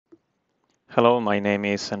Hello, my name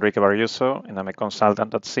is Enrique Barriuso, and I'm a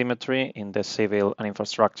consultant at Symmetry in the civil and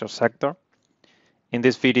infrastructure sector. In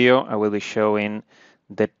this video, I will be showing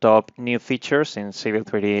the top new features in Civil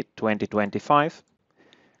 3D 2025.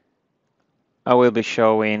 I will be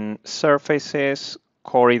showing surfaces,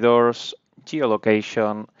 corridors,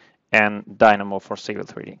 geolocation, and Dynamo for Civil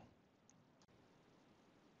 3D.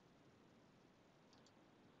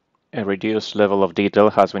 A reduced level of detail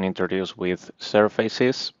has been introduced with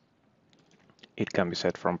surfaces. It can be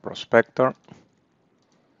set from Prospector,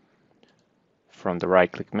 from the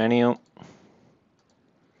right-click menu,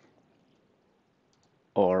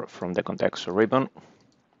 or from the contextual ribbon.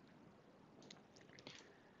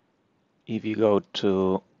 If you go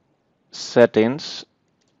to settings,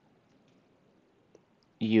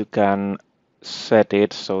 you can set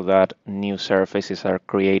it so that new surfaces are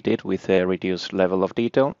created with a reduced level of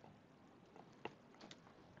detail.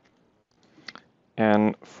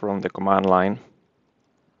 And from the command line,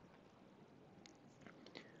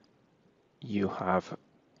 you have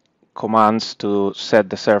commands to set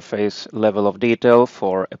the surface level of detail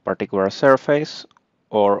for a particular surface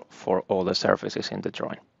or for all the surfaces in the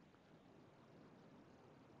drawing.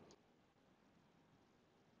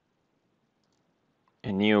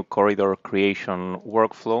 A new corridor creation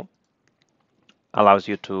workflow allows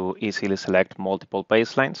you to easily select multiple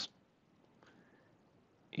baselines.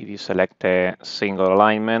 If you select a single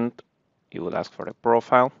alignment, you will ask for a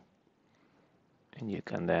profile, and you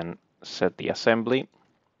can then set the assembly.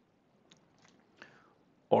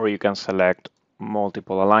 Or you can select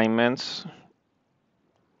multiple alignments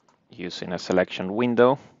using a selection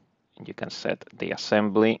window, and you can set the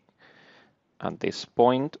assembly at this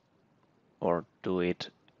point or do it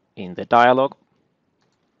in the dialog.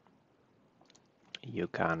 You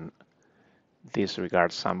can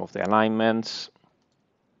disregard some of the alignments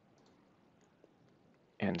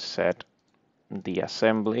and set the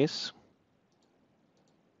assemblies.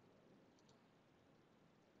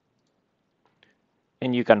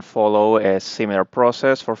 And you can follow a similar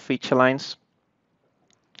process for feature lines.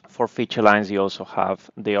 For feature lines, you also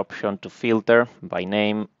have the option to filter by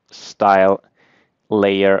name, style,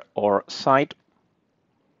 layer, or site.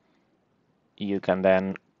 You can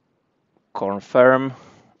then confirm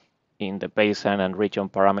in the baseline and region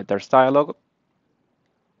parameters dialog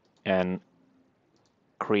and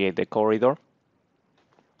create the corridor.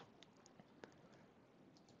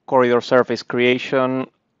 Corridor surface creation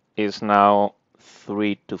is now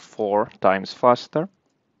 3 to 4 times faster.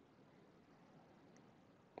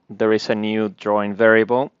 There is a new drawing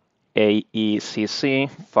variable, AECC,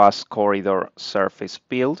 Fast Corridor Surface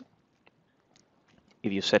Build.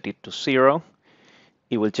 If you set it to 0,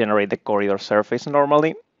 it will generate the corridor surface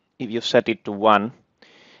normally. If you set it to 1,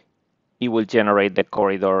 it will generate the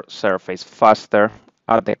corridor surface faster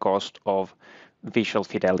at the cost of visual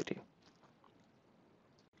fidelity.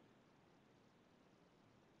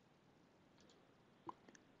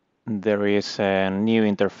 There is a new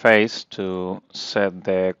interface to set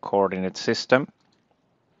the coordinate system.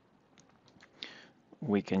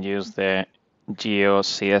 We can use the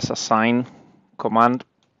GeoCSAssign command,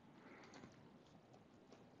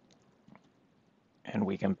 and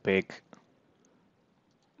we can pick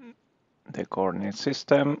the coordinate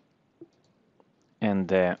system and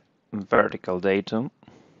the vertical datum.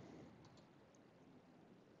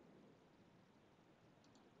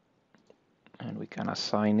 And we can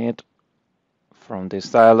assign it from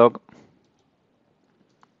this dialog,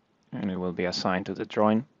 and it will be assigned to the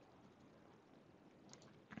drawing.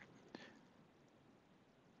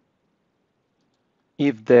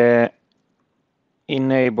 If the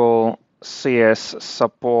enable CS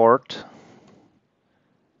support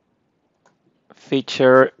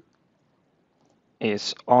feature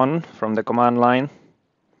is on from the command line,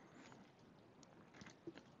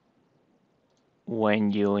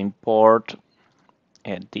 when you import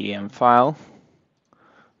a DM file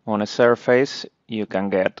on a surface, you can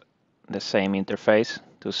get the same interface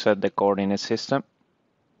to set the coordinate system.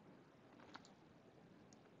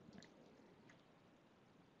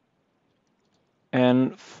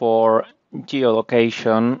 And for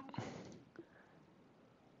geolocation,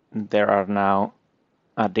 there are now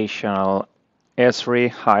additional Esri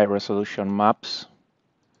high-resolution maps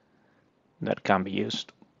that can be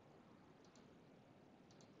used.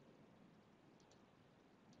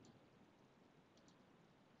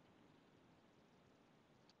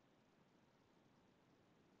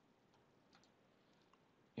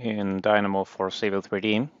 In Dynamo for Civil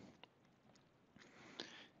 3D,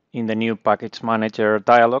 in the new Package Manager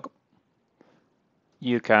dialog,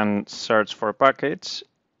 you can search for package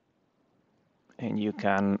and you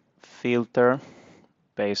can filter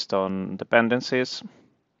based on dependencies.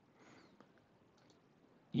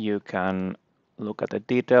 You can look at the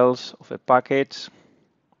details of a package.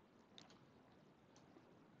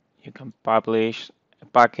 You can publish a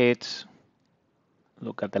package,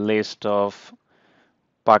 look at the list of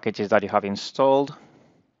packages that you have installed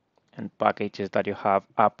and packages that you have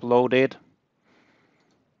uploaded,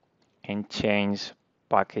 and change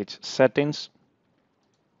package settings.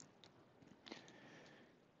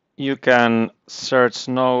 You can search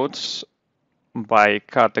nodes by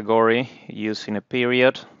category using a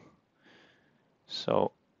period.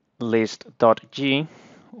 So list.g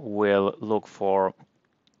will look for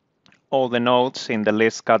all the nodes in the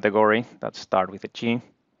list category that start with a G.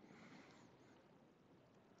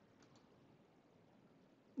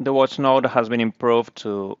 The watch node has been improved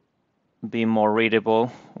to be more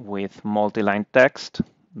readable with multi-line text.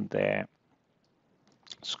 The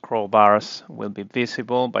scroll bars will be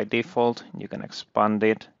visible by default. You can expand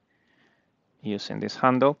it using this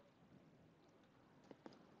handle.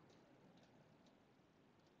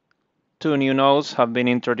 Two new nodes have been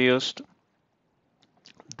introduced,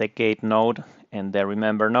 the gate node and the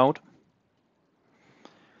remember node.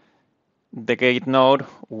 The gate node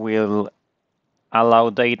will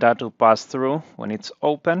allow data to pass through when it's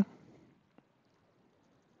open,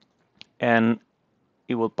 and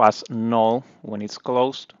it will pass null when it's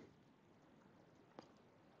closed.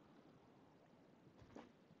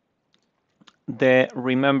 The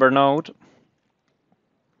remember node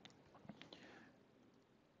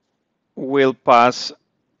will pass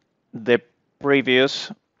the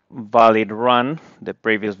previous valid run, the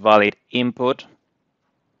previous valid input,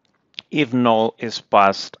 if null is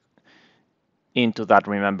passed into that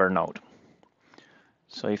remember node.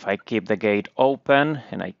 So if I keep the gate open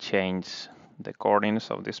and I change the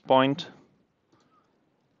coordinates of this point,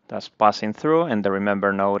 that's passing through and the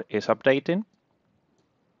remember node is updating.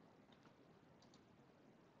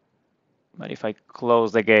 But if I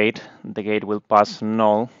close the gate will pass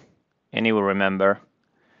null and it will remember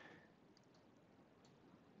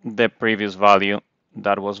the previous value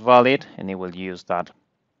that was valid, and it will use that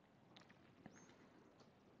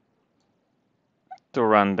to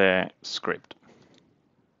run the script.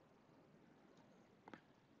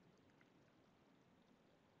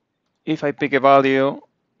 If I pick a value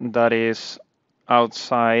that is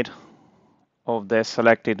outside of the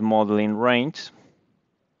selected modeling range,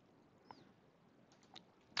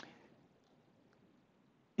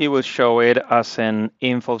 it will show it as an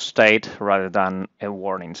info state rather than a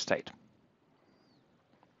warning state.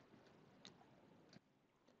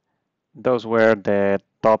 Those were the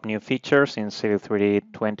top new features in Civil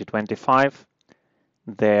 3D 2025.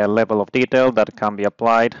 The level of detail that can be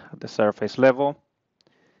applied at the surface level,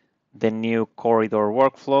 the new corridor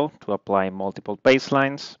workflow to apply multiple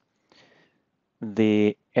baselines,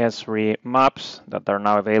 the Esri maps that are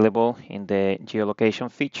now available in the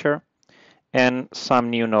geolocation feature, and some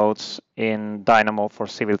new nodes in Dynamo for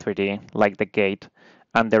Civil 3D, like the gate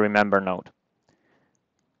and the remember node.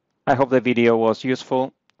 I hope the video was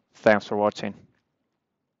useful. Thanks for watching.